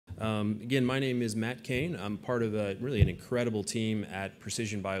Again, my name is Matt Kane. I'm part of really an incredible team at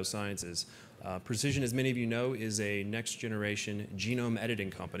Precision BioSciences. Precision, as many of you know, is a next-generation genome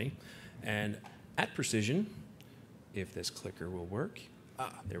editing company. And at Precision, if this clicker will work,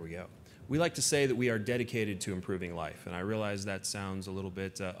 there we go. We like to say that we are dedicated to improving life. And I realize that sounds a little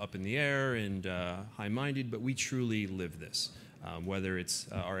bit up in the air and high-minded, but we truly live this. Whether it's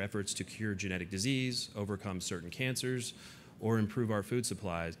our efforts to cure genetic disease, overcome certain cancers, or improve our food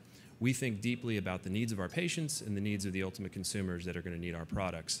supplies, we think deeply about the needs of our patients and the needs of the ultimate consumers that are going to need our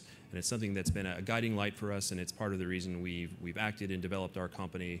products. And it's something that's been a guiding light for us, and it's part of the reason we've acted and developed our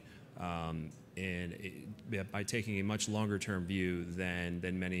company by taking a much longer-term view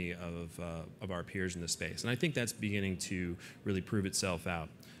than many of our peers in the space. And I think that's beginning to really prove itself out.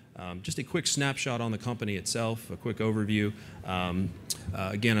 Just a quick snapshot on the company itself, a quick overview.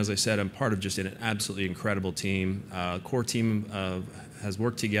 Again, as I said, I'm part of just an absolutely incredible team. Core team has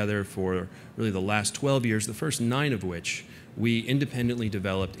worked together for really the last 12 years, the first 9 of which we independently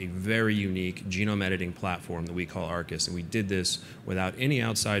developed a very unique genome editing platform that we call ARCUS. And we did this without any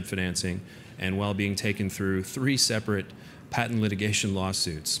outside financing and while being taken through 3 separate patent litigation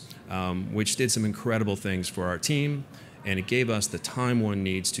lawsuits, which did some incredible things for our team. And it gave us the time one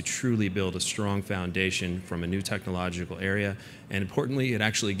needs to truly build a strong foundation from a new technological area. And importantly, it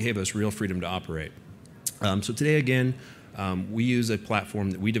actually gave us real freedom to operate. So today, again, we use a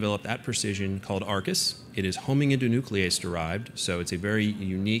platform that we developed at Precision called ARCUS. It is homing endonuclease derived, so it's a very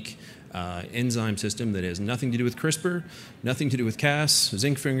unique enzyme system that has nothing to do with CRISPR, nothing to do with Cas,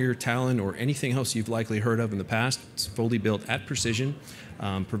 zinc finger, Talon, or anything else you've likely heard of in the past. It's fully built at Precision,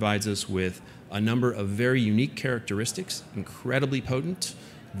 provides us with a number of very unique characteristics, incredibly potent,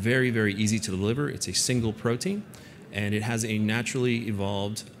 very, very easy to deliver. It's a single protein, and it has a naturally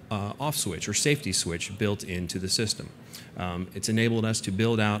evolved off switch or safety switch built into the system. It's enabled us to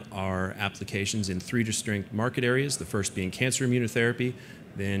build out our applications in 3 distinct market areas, the first being cancer immunotherapy,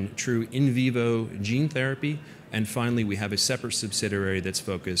 then true in vivo gene therapy, and finally we have a separate subsidiary that's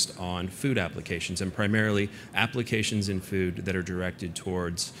focused on food applications, and primarily applications in food that are directed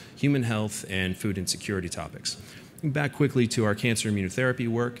towards human health and food insecurity topics. Back quickly to our cancer immunotherapy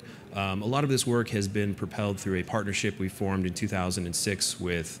work. A lot of this work has been propelled through a partnership we formed in 2006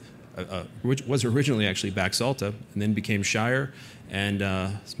 with, which was originally actually Baxalta and then became Shire. And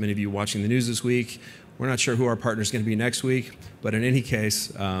as many of you watching the news this week, we're not sure who our partner is going to be next week, but in any case,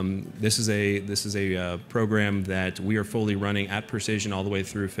 this is a program that we are fully running at Precision all the way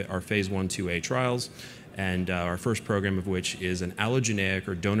through our phase 1/2A trials, and our first program of which is an allogeneic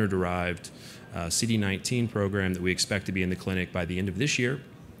or donor-derived CD19 program that we expect to be in the clinic by the end of this year,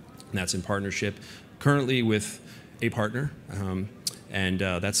 and that's in partnership currently with a partner, and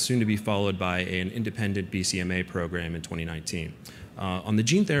that's soon to be followed by an independent BCMA program in 2019. On the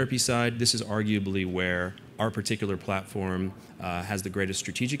gene therapy side, this is arguably where our particular platform has the greatest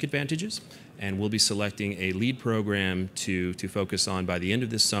strategic advantages, and we'll be selecting a lead program to focus on by the end of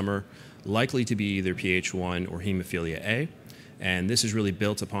this summer, likely to be either PH1 or hemophilia A. And this is really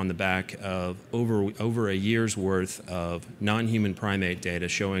built upon the back of over a year's worth of non-human primate data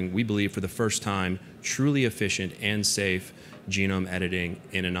showing, we believe for the first time, truly efficient and safe genome editing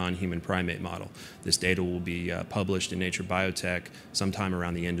in a non-human primate model. This data will be published in Nature Biotech sometime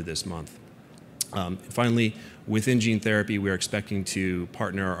around the end of this month. Finally, within gene therapy, we are expecting to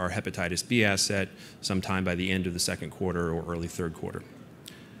partner our hepatitis B asset sometime by the end of the second quarter or early third quarter.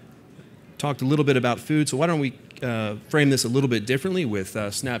 Talked a little bit about food, so why don't we frame this a little bit differently with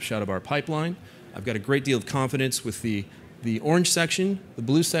a snapshot of our pipeline. I've got a great deal of confidence with the orange section. The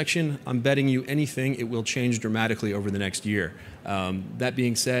blue section, I'm betting you anything, it will change dramatically over the next year. That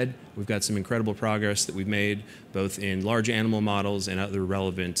being said, we've got some incredible progress that we've made both in large animal models and other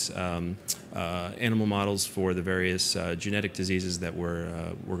relevant animal models for the various genetic diseases that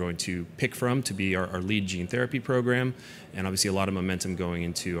we're going to pick from to be our lead gene therapy program, and obviously a lot of momentum going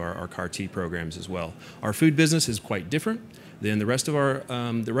into our CAR T programs as well. Our food business is quite different than the rest of our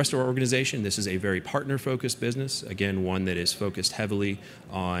organization. This is a very partner-focused business. Again, one that is focused heavily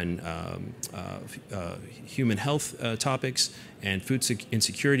on human health topics and food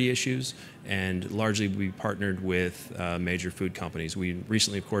insecurity issues. And largely, we partnered with major food companies. We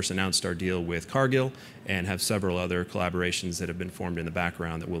recently, of course, announced our deal with Cargill and have several other collaborations that have been formed in the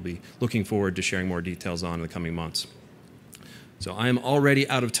background that we'll be looking forward to sharing more details on in the coming months. So I am already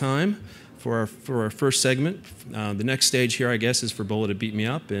out of time for our first segment. The next stage here, I guess, is for Bola to beat me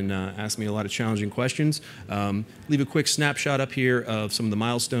up and ask me a lot of challenging questions. Leave a quick snapshot up here of some of the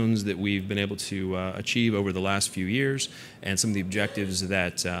milestones that we've been able to achieve over the last few years and some of the objectives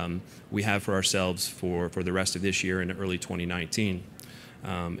that we have for ourselves for the rest of this year and early 2019.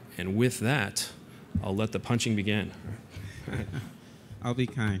 And with that, I'll let the punching begin. I'll be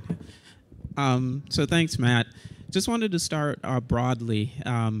kind. So thanks, Matt. Just wanted to start broadly.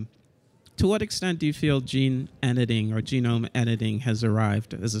 To what extent do you feel gene editing or genome editing has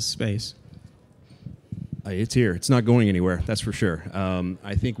arrived as a space? It's here. It's not going anywhere, that's for sure.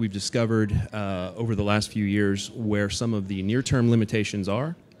 I think we've discovered over the last few years where some of the near-term limitations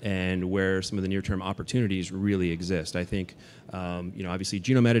are and where some of the near-term opportunities really exist. I think, obviously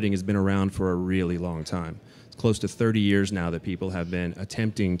genome editing has been around for a really long time. It's close to 30 years now that people have been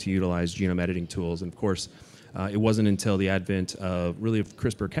attempting to utilize genome editing tools. And of course, it wasn't until the advent of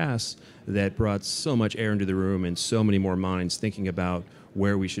CRISPR-Cas that brought so much air into the room and so many more minds thinking about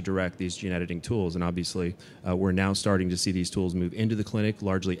where we should direct these gene editing tools. And obviously, we're now starting to see these tools move into the clinic,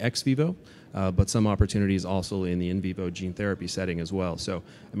 largely ex vivo, but some opportunities also in the in vivo gene therapy setting as well. So,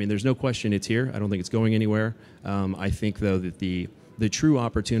 I mean, there's no question it's here. I don't think it's going anywhere. I think, though, that the true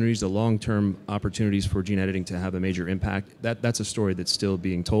opportunities, the long-term opportunities for gene editing to have a major impact, that's a story that's still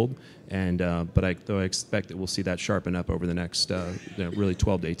being told. And but I expect that we'll see that sharpen up over the next really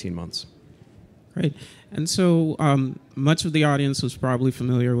 12 to 18 months. Great. And so much of the audience was probably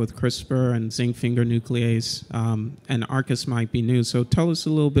familiar with CRISPR and zinc finger nuclease, and ARCUS might be new. So tell us a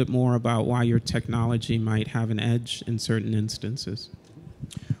little bit more about why your technology might have an edge in certain instances.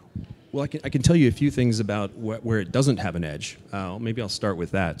 Well, I can tell you a few things about where it doesn't have an edge. Maybe I'll start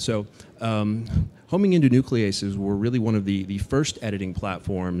with that. So homing into nucleases were really one of the first editing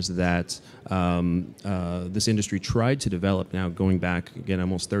platforms that this industry tried to develop, now going back, again,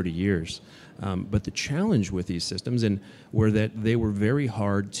 almost 30 years. But the challenge with these systems were that they were very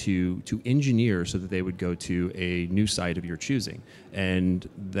hard to engineer so that they would go to a new site of your choosing. And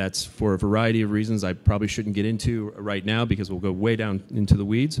that's for a variety of reasons I probably shouldn't get into right now because we'll go way down into the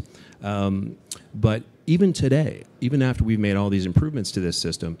weeds. But even today, even after we've made all these improvements to this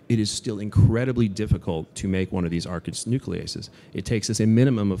system, it is still incredibly difficult to make one of these ARCUS nucleases. It takes us a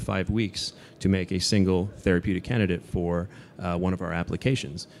minimum of 5 weeks to make a single therapeutic candidate for one of our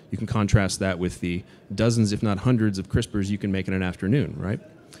applications. You can contrast that with the dozens, if not hundreds, of CRISPRs you can make in an afternoon, right?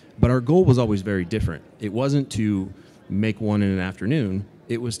 But our goal was always very different. It wasn't to make one in an afternoon.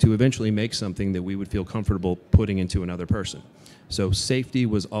 It was to eventually make something that we would feel comfortable putting into another person. So safety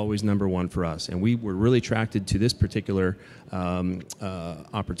was always number one for us, and we were really attracted to this particular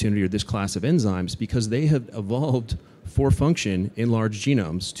opportunity or this class of enzymes because they have evolved for function in large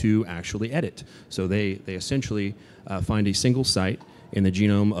genomes to actually edit. So they essentially find a single site in the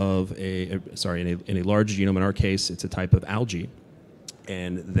genome of in a large genome. In our case, it's a type of algae,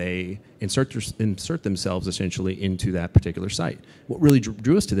 and they insert themselves essentially into that particular site. What really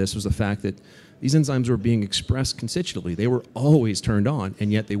drew us to this was the fact that these enzymes were being expressed constitutively. They were always turned on,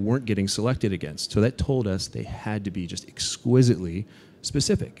 and yet they weren't getting selected against. So that told us they had to be just exquisitely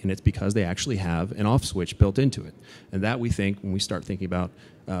specific, and it's because they actually have an off switch built into it. And that, we think, when we start thinking about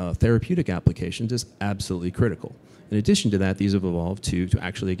therapeutic applications, is absolutely critical. In addition to that, these have evolved to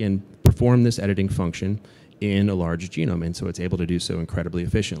actually, again, perform this editing function in a large genome, and so it's able to do so incredibly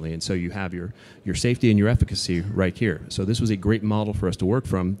efficiently. And so you have your safety and your efficacy right here. So this was a great model for us to work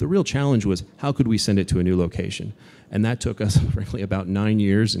from. The real challenge was, how could we send it to a new location? And that took us, frankly, about 9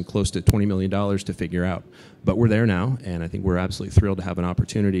 years and close to $20 million to figure out. But we're there now, and I think we're absolutely thrilled to have an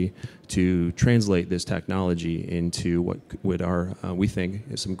opportunity to translate this technology into what would we think,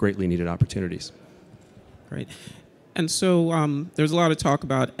 is some greatly needed opportunities. Great. And so there's a lot of talk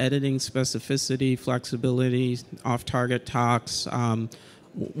about editing specificity, flexibility, off-target tox.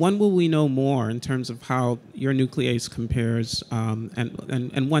 When will we know more in terms of how your nuclease compares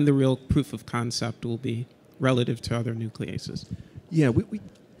and when the real proof of concept will be relative to other nucleases? Yeah,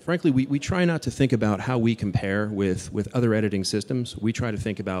 frankly, we try not to think about how we compare with other editing systems. We try to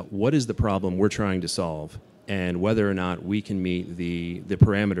think about what is the problem we're trying to solve and whether or not we can meet the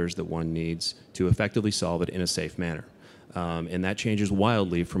parameters that one needs to effectively solve it in a safe manner. And that changes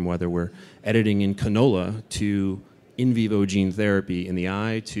wildly from whether we're editing in canola to in vivo gene therapy in the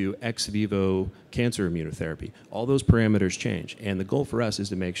eye to ex vivo cancer immunotherapy. All those parameters change. And the goal for us is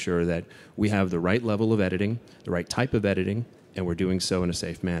to make sure that we have the right level of editing, the right type of editing, and we're doing so in a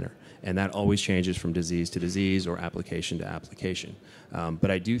safe manner. And that always changes from disease to disease or application to application.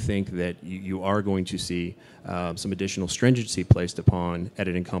 But I do think that you are going to see some additional stringency placed upon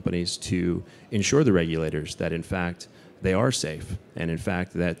editing companies to ensure the regulators that, in fact, they are safe, and in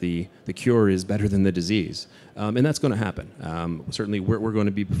fact that the cure is better than the disease. And that's going to happen. Certainly we're going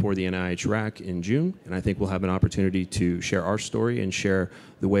to be before the NIH RAC in June, and I think we'll have an opportunity to share our story and share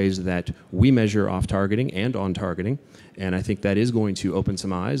the ways that we measure off-targeting and on-targeting. And I think that is going to open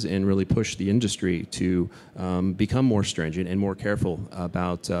some eyes and really push the industry to become more stringent and more careful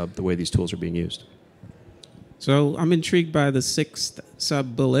about the way these tools are being used. So I'm intrigued by the sixth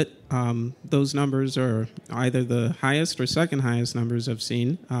sub-bullet. Those numbers are either the highest or second highest numbers I've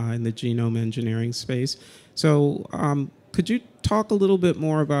seen in the genome engineering space. So could you talk a little bit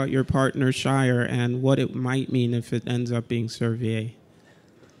more about your partner, Shire, and what it might mean if it ends up being Servier?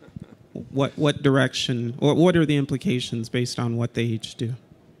 What direction, or what are the implications based on what they each do?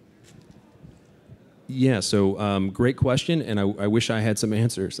 Yeah, so great question, and I wish I had some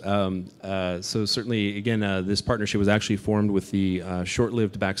answers. So certainly, again, this partnership was actually formed with the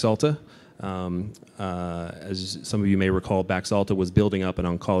short-lived Baxalta. As some of you may recall, Baxalta was building up an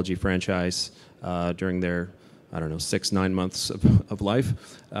oncology franchise during their, 6-9 months of life.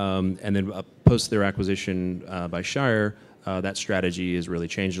 And then post their acquisition by Shire, that strategy has really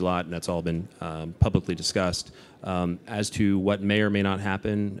changed a lot, and that's all been publicly discussed. As to what may or may not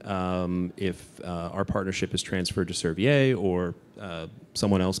happen if our partnership is transferred to Servier or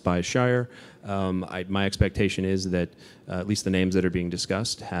someone else buys Shire, my expectation is that at least the names that are being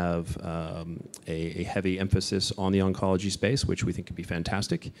discussed have a heavy emphasis on the oncology space, which we think could be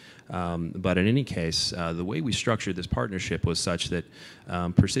fantastic. But in any case, the way we structured this partnership was such that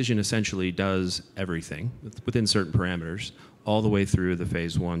Precision essentially does everything within certain parameters all the way through the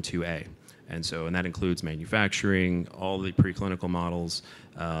phase 1/2A. And that includes manufacturing, all the preclinical models,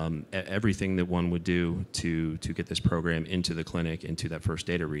 everything that one would do to get this program into the clinic, into that first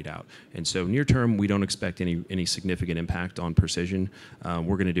data readout. And so near term, we don't expect any significant impact on Precision.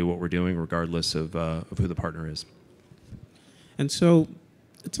 We're going to do what we're doing regardless of who the partner is. And so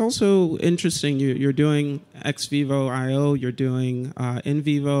it's also interesting, you're doing ex vivo IO, you're doing in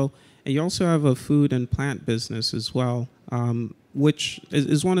vivo, and you also have a food and plant business as well. Which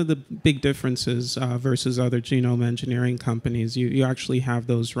is one of the big differences versus other genome engineering companies. You actually have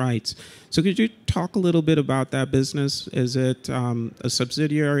those rights. So could you talk a little bit about that business? Is it a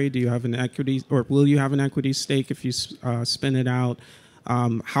subsidiary? Do you have an equity, or will you have an equity stake if you spin it out?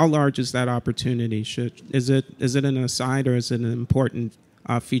 How large is that opportunity? Is it an aside, or is it an important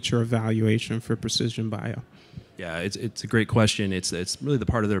feature of valuation for Precision Bio? Yeah, it's a great question. It's really the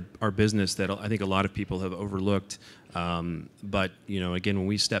part of our business that I think a lot of people have overlooked. But again, when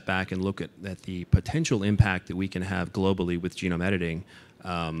we step back and look at the potential impact that we can have globally with genome editing,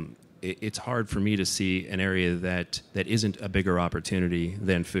 it's hard for me to see an area that isn't a bigger opportunity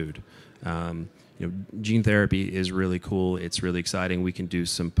than food. Gene therapy is really cool. It's really exciting. We can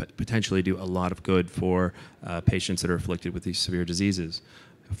potentially do a lot of good for patients that are afflicted with these severe diseases.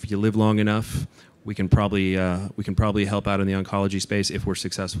 If you live long enough, we can probably help out in the oncology space if we're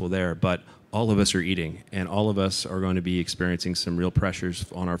successful there. But all of us are eating, and all of us are going to be experiencing some real pressures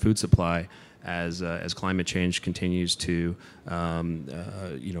on our food supply as climate change continues to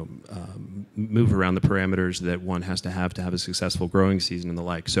move around the parameters that one has to have a successful growing season and the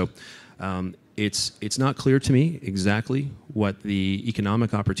like. So it's not clear to me exactly what the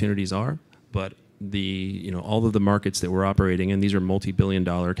economic opportunities are, but all of the markets that we're operating in, these are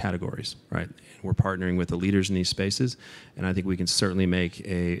multi-billion-dollar categories, right? And we're partnering with the leaders in these spaces, and I think we can certainly make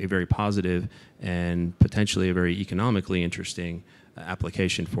a very positive and potentially a very economically interesting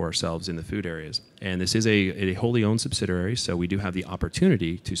application for ourselves in the food areas. And this is a wholly owned subsidiary, so we do have the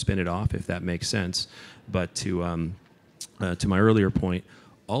opportunity to spin it off if that makes sense. But to my earlier point,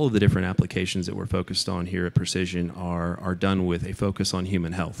 all of the different applications that we're focused on here at Precision are done with a focus on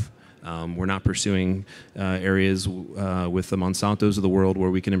human health. We're not pursuing areas with the Monsantos of the world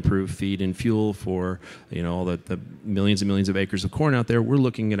where we can improve feed and fuel for all the millions and millions of acres of corn out there. We're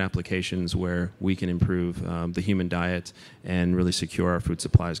looking at applications where we can improve the human diet and really secure our food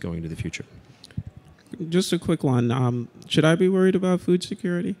supplies going into the future. Just a quick one. Should I be worried about food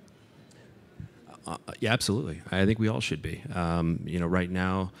security? Yeah, absolutely. I think we all should be. Right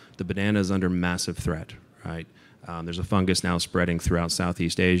now, the banana is under massive threat, right? There's a fungus now spreading throughout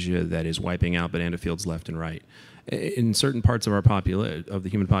Southeast Asia that is wiping out banana fields left and right. In certain parts of the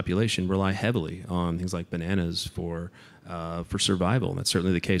human population, rely heavily on things like bananas for survival. And that's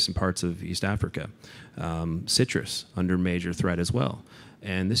certainly the case in parts of East Africa. Citrus under major threat as well.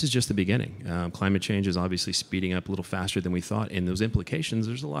 And this is just the beginning. Climate change is obviously speeding up a little faster than we thought. And those implications,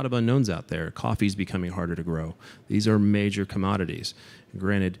 there's a lot of unknowns out there. Coffee's becoming harder to grow. These are major commodities.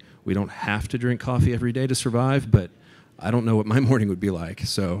 Granted, we don't have to drink coffee every day to survive, but I don't know what my morning would be like.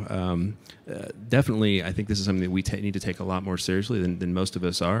 So definitely, I think this is something that we need to take a lot more seriously than most of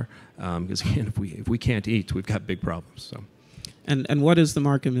us are. Because again, if we can't eat, we've got big problems. So. And what is the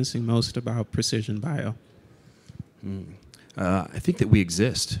market missing most about precision bio? I think that we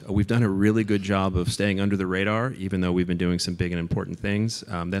exist. We've done a really good job of staying under the radar, even though we've been doing some big and important things.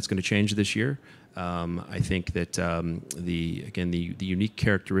 That's going to change this year. I think that the unique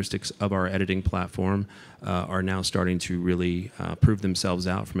characteristics of our editing platform are now starting to really prove themselves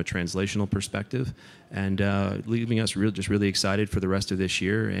out from a translational perspective, and leaving us just really excited for the rest of this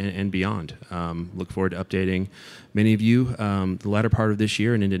year and beyond. Look forward to updating many of you the latter part of this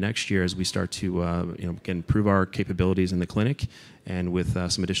year and into next year as we start to again prove our capabilities in the clinic and with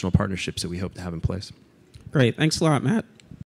some additional partnerships that we hope to have in place. Great, thanks a lot, Matt.